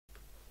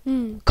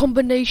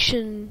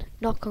Combination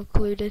not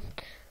concluded.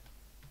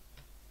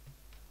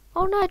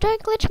 Oh no,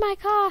 don't glitch my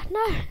car,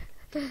 no.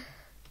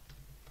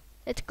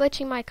 It's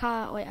glitching my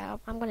car. Wait,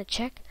 I'm gonna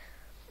check.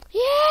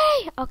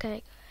 Yay!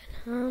 Okay,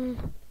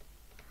 good.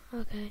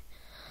 Okay.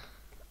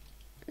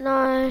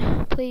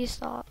 No, please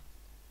stop.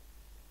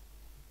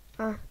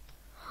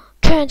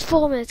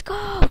 Transformers,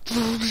 go!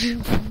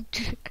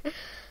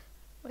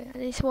 Wait, I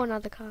need to spawn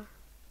another car.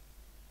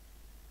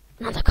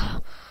 Another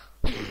car.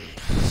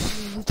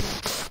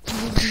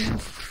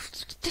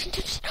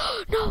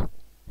 No!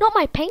 Not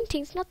my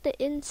paintings, not the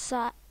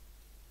inside.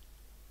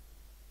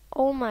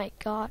 Oh my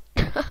god.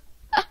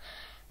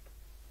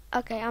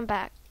 Okay, I'm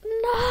back.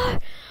 No!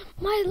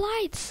 My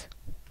lights!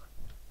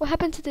 What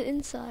happened to the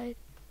inside?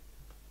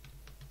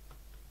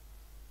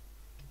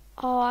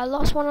 Oh, I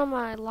lost one of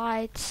my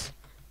lights.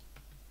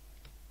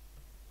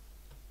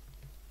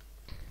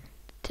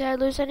 Did I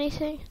lose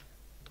anything?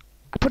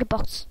 I put a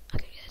box.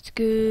 Okay, that's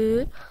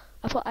good.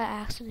 I put an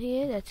axe in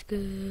here. That's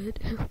good.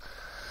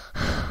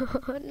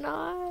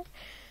 No.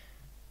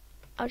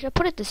 I should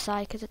put it this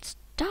side because it's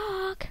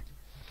dark.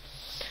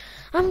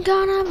 I'm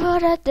gonna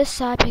put it this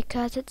side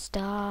because it's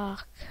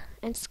dark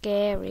and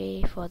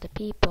scary for the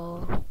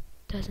people.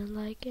 Doesn't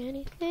like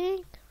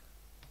anything.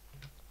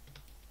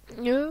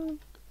 No,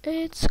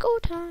 it's school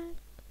time.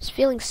 It's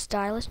feeling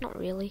stylish, not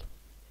really.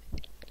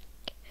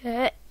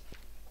 Okay,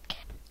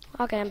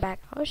 I'm back.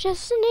 I was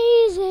just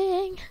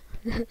sneezing.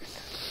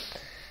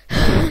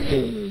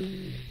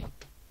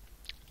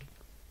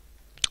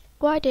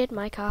 Why did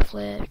my car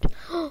flip?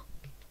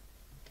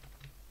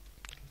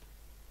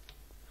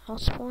 I'll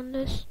spawn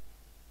this.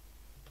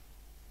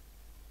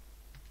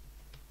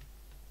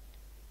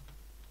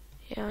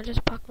 Yeah, I'll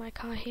just park my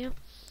car here.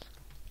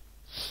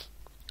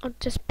 I'll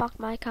just park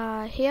my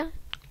car here.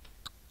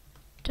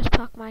 Just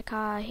park my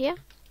car here.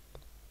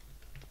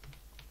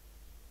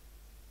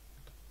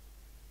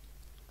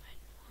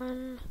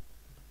 One.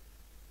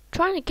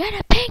 Trying to get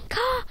a pink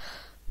car.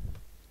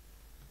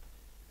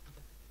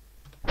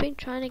 Been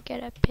trying to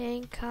get a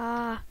pink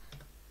car.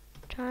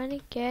 Trying to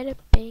get a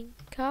pink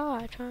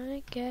car.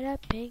 Trying to get a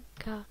pink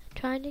car.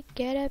 Trying to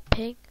get a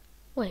pink.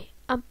 Wait,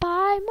 I'm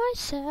by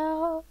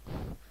myself.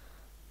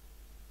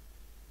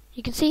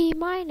 You can see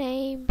my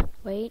name.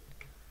 Wait.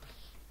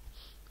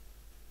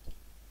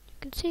 You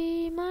can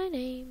see my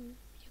name.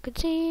 You can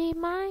see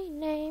my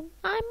name.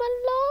 I'm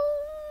alone.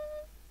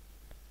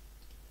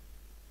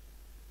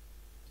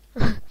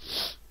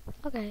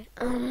 Okay.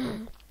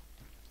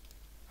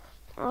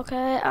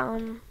 Okay.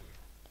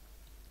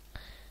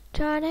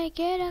 Trying to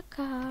get a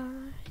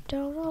car.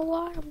 Don't know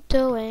what I'm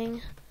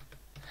doing.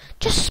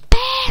 Just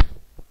spam.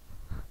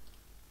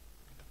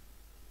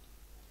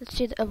 Let's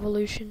see the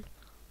evolution.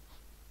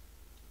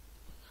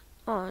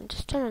 Oh,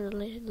 just turn on the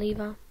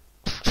lever.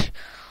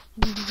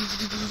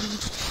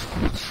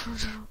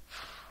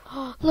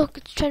 Oh, look,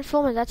 it's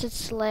transforming. That's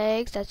its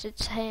legs. That's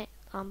its hand.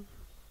 No,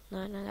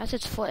 that's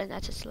its foot and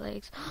that's its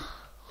legs.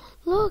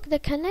 Look, they're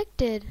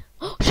connected.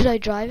 Should I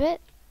drive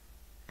it?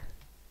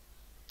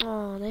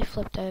 Oh, they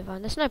flipped over.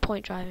 There's no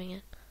point driving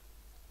it.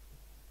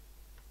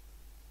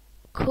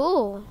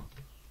 Cool.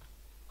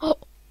 Oh.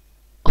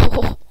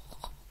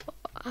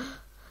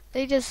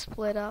 They just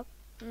split up.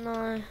 No.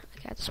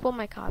 Okay, I have to spawn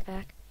my car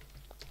back.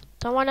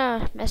 Don't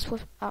wanna mess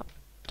with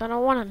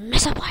don't wanna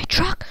mess up my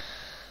truck.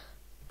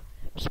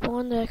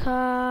 Spawn the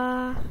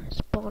car.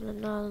 Spawn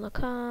another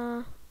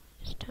car.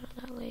 Just turn on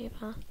that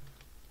lever.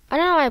 I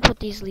don't know why I put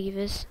these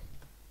levers.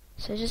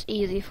 So it's just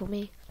easy for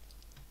me.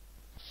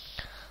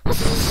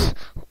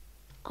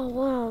 Oh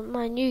wow,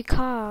 my new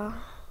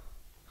car.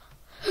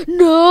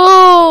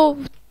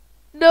 No!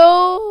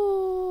 No!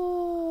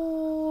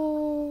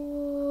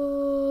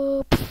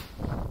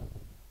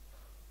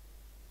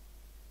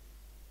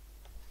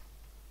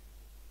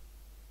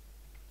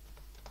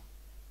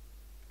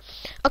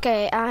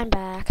 Okay, I'm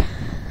back.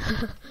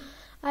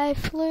 I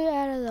flew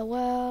out of the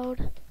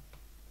world.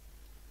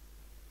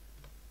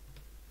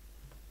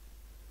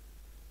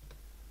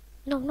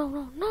 No, no,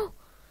 no, no!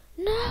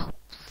 No!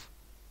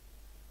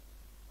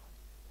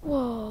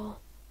 Whoa.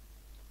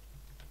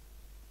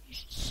 You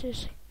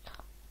seriously.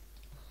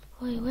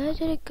 Wait, where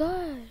did it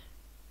go?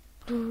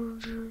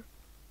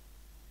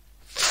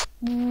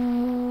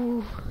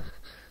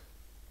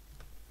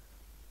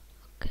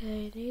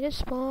 Okay, need to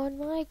spawn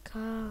my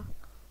car.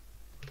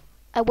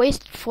 I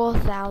wasted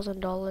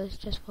 $4,000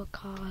 just for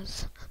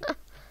cars.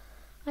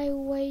 I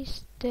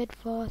wasted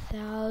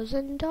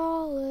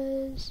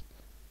 $4,000.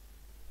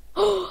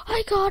 Oh,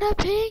 I got a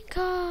pink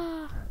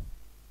car.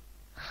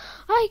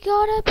 I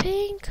got a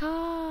pink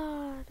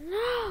car.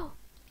 No.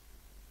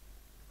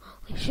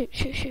 Shoot.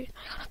 I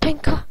got a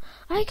pink car.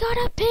 I got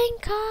a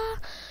pink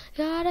car.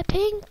 Got a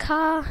pink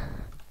car.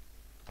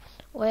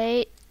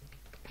 Wait.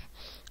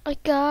 I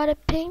got a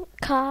pink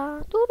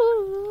car.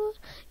 Doo-doo-doo.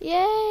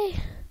 Yay.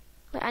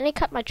 Wait, I need to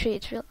cut my tree.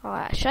 It's real.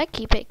 Oh, should I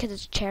keep it because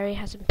it's cherry,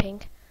 has some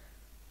pink?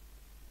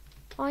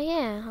 Oh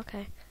yeah.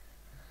 Okay.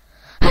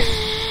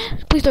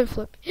 Please don't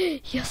flip.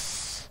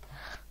 Yes.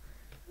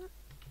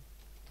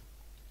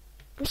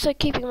 I'm so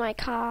keeping my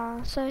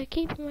car. So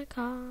keeping my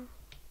car.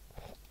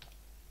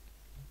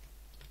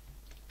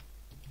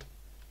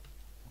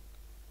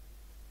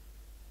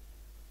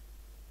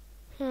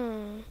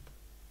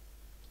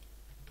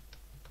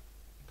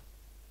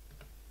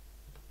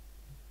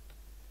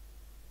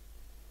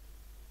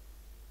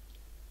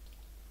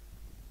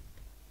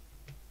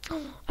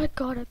 I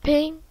got a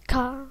pink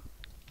car.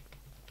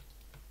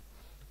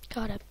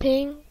 Got a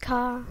pink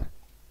car.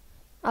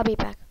 I'll be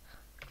back.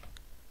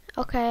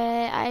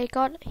 Okay, I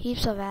got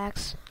heaps of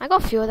X. I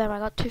got a few of them. I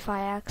got 2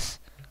 Fire X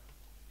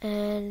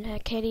and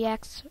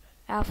KDX,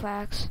 Alpha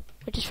X,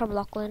 which is from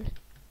Lachlan.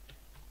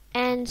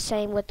 And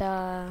same with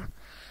the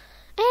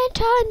and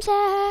times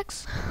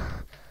X.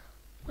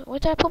 Where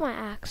did I put my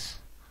axe?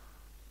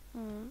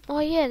 Oh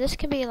yeah, this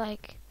can be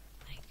like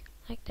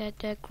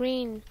the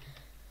green.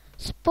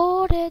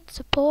 Support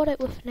it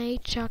with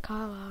nature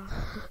color.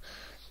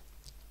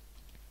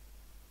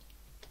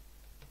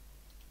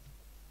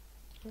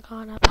 I'm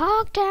gonna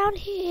park down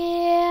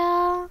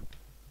here.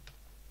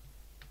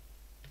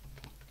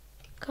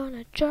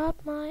 Gonna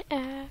drop my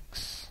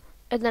axe.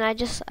 And then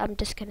I'm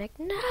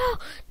disconnected. No!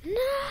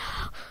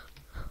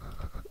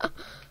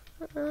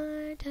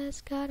 I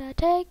just gotta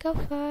take a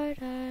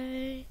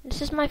photo.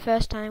 This is my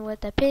first time with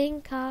the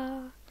pink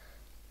car.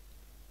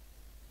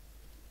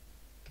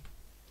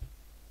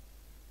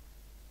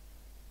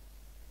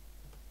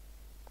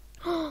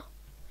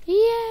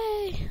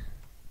 Yay!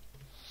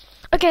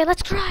 Okay,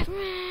 let's drive.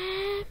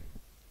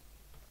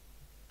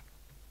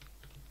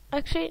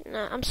 Actually,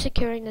 no, I'm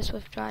securing this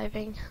with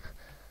driving.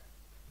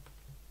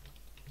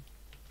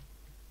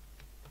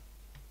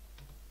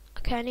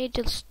 Okay, I need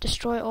to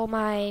destroy all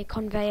my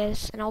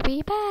conveyors and I'll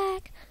be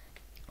back.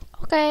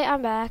 Okay,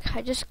 I'm back.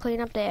 I just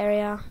cleaned up the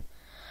area.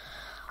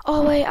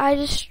 Oh wait, I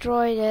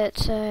destroyed it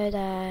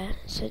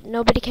so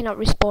nobody cannot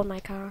respawn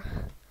my car.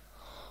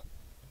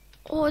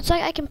 Oh, it's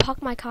like I can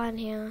park my car in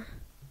here.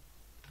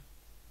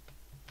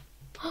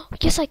 Oh,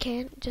 yes I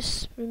can.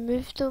 Just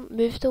move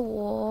the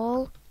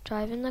wall,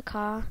 drive in the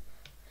car.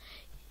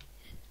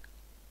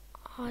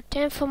 Oh,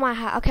 damn for my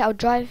hat. Okay, I'll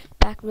drive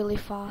back really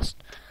fast.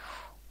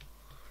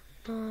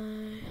 There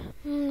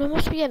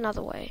must be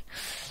another way.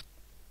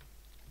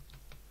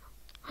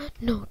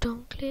 No,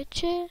 don't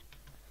glitch it.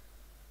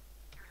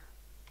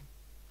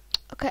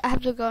 Okay, I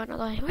have to go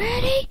another way.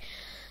 Ready?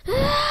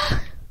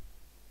 Ah!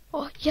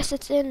 Oh, yes,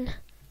 it's in.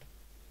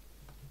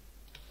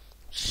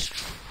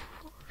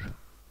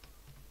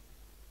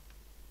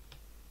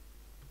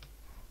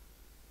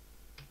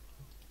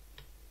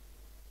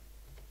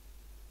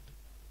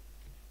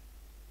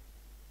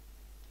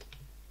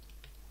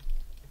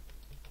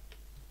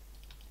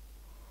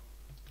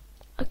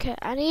 Okay,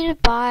 I need to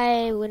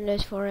buy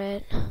windows for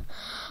it.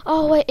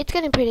 Oh wait, it's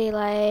getting pretty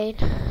late.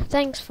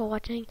 Thanks for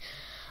watching.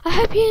 I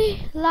hope you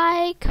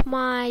like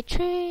my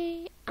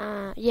tree.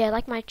 Yeah,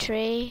 like my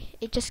tree.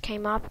 It just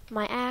came up.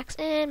 My axe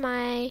and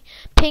my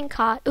pink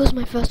heart. It was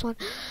my first one.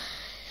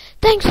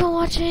 Thanks for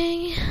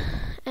watching.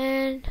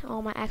 And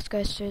oh, my axe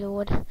goes through the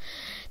wood.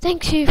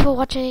 Thanks you for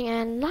watching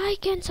and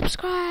like and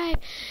subscribe.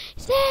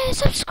 Yeah,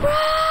 subscribe.